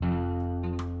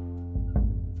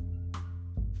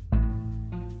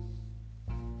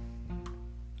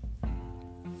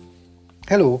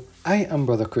Hello, I am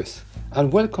Brother Chris,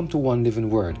 and welcome to One Living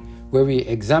Word, where we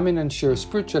examine and share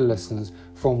spiritual lessons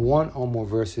from one or more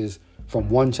verses from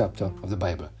one chapter of the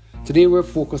Bible. Today we're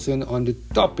focusing on the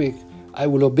topic, I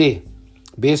will obey,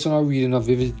 based on our reading of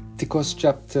Leviticus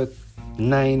chapter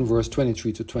 9, verse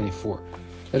 23 to 24.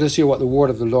 Let us hear what the word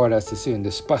of the Lord has to say in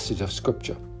this passage of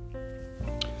scripture.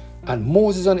 And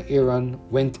Moses and Aaron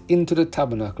went into the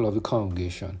tabernacle of the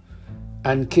congregation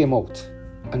and came out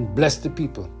and blessed the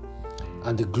people.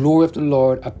 And the glory of the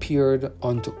Lord appeared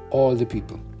unto all the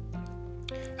people.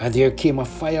 And there came a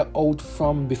fire out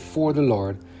from before the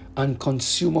Lord, and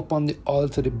consumed upon the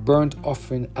altar the burnt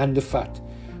offering and the fat,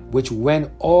 which when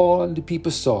all the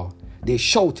people saw, they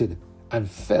shouted and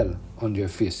fell on their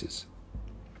faces.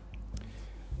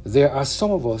 There are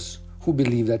some of us who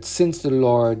believe that since the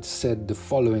Lord said the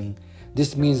following,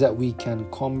 this means that we can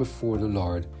come before the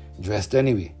Lord dressed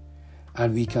anyway,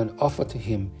 and we can offer to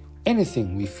Him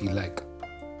anything we feel like,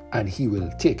 and He will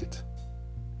take it.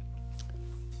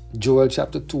 Joel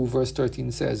chapter 2 verse 13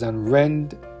 says, And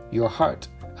rend your heart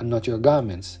and not your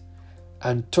garments,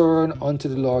 and turn unto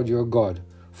the Lord your God,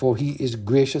 for He is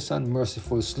gracious and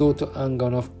merciful, slow to anger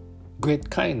and of great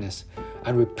kindness,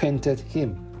 and repented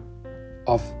Him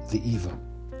of the evil.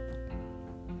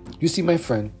 You see, my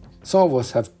friend, some of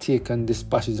us have taken this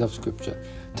passage of scripture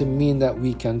to mean that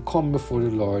we can come before the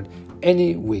Lord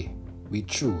any way we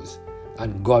choose,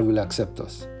 and God will accept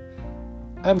us.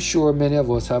 I'm sure many of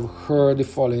us have heard the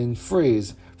following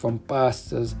phrase from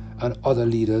pastors and other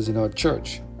leaders in our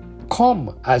church: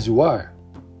 come as you are.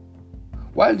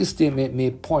 While this statement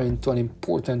may point to an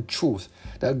important truth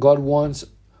that God wants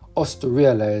us to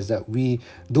realize that we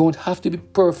don't have to be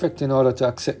perfect in order to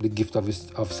accept the gift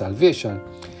of salvation,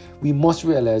 we must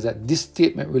realize that this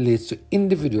statement relates to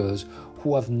individuals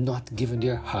who have not given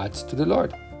their hearts to the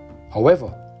Lord.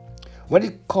 However, when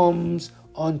it comes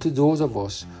on to those of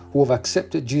us who have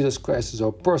accepted Jesus Christ as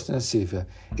our personal Savior,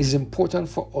 it is important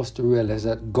for us to realize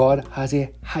that God has a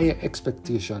higher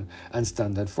expectation and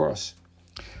standard for us.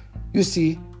 You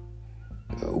see,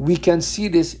 we can see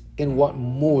this in what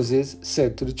Moses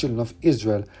said to the children of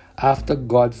Israel after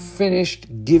God finished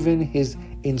giving his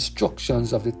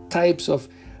instructions of the types of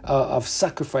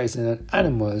sacrificing and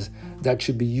animals that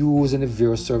should be used in the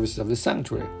various services of the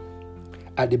sanctuary.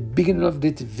 At the beginning of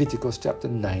Leviticus chapter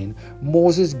 9,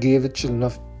 Moses gave the children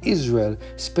of Israel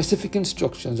specific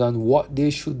instructions on what they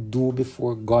should do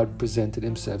before God presented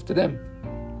Himself to them.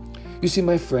 You see,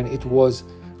 my friend, it was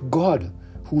God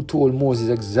who told Moses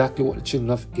exactly what the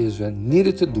children of Israel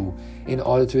needed to do in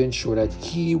order to ensure that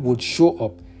He would show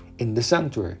up in the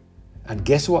sanctuary. And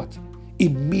guess what?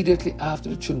 Immediately after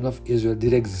the children of Israel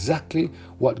did exactly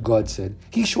what God said,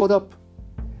 He showed up.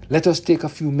 Let us take a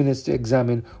few minutes to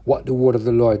examine what the word of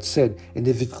the Lord said in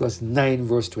Leviticus 9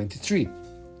 verse 23.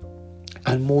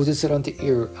 And Moses said unto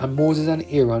Aaron, and Moses and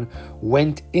Aaron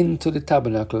went into the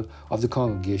tabernacle of the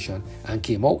congregation and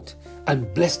came out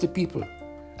and blessed the people.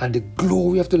 And the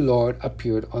glory of the Lord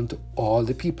appeared unto all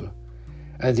the people.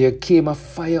 And there came a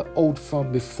fire out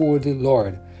from before the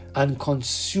Lord, and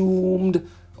consumed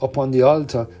upon the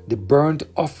altar the burnt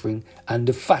offering and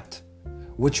the fat,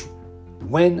 which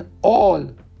when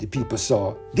all the people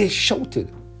saw, they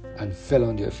shouted and fell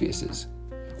on their faces.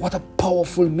 What a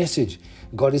powerful message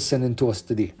God is sending to us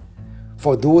today.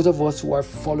 For those of us who are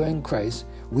following Christ,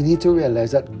 we need to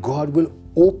realize that God will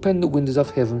open the windows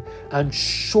of heaven and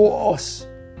show us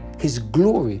His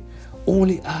glory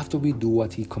only after we do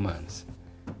what He commands.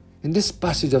 In this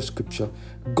passage of scripture,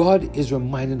 God is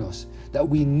reminding us that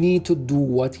we need to do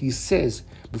what He says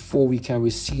before we can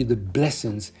receive the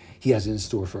blessings He has in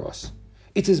store for us.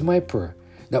 It is my prayer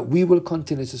that we will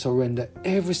continue to surrender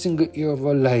every single area of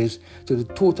our lives to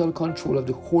the total control of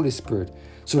the Holy Spirit,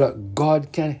 so that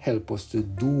God can help us to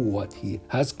do what He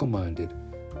has commanded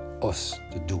us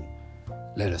to do.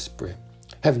 Let us pray.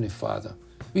 Heavenly Father,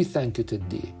 we thank You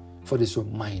today for this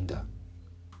reminder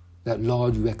that,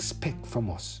 Lord, You expect from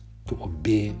us to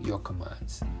obey Your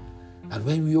commands. And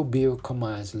when we obey Your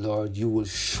commands, Lord, You will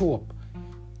show up.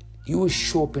 You will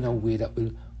show up in a way that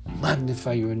will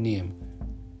magnify Your name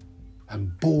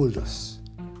and bold us,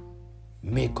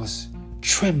 make us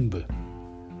tremble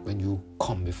when You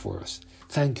come before us.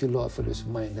 Thank You, Lord, for this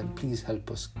mind, and please help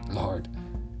us, Lord,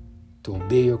 to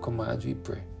obey Your commands, we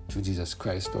pray, through Jesus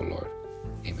Christ, our Lord.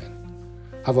 Amen.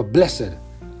 Have a blessed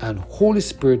and Holy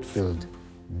Spirit-filled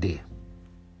day.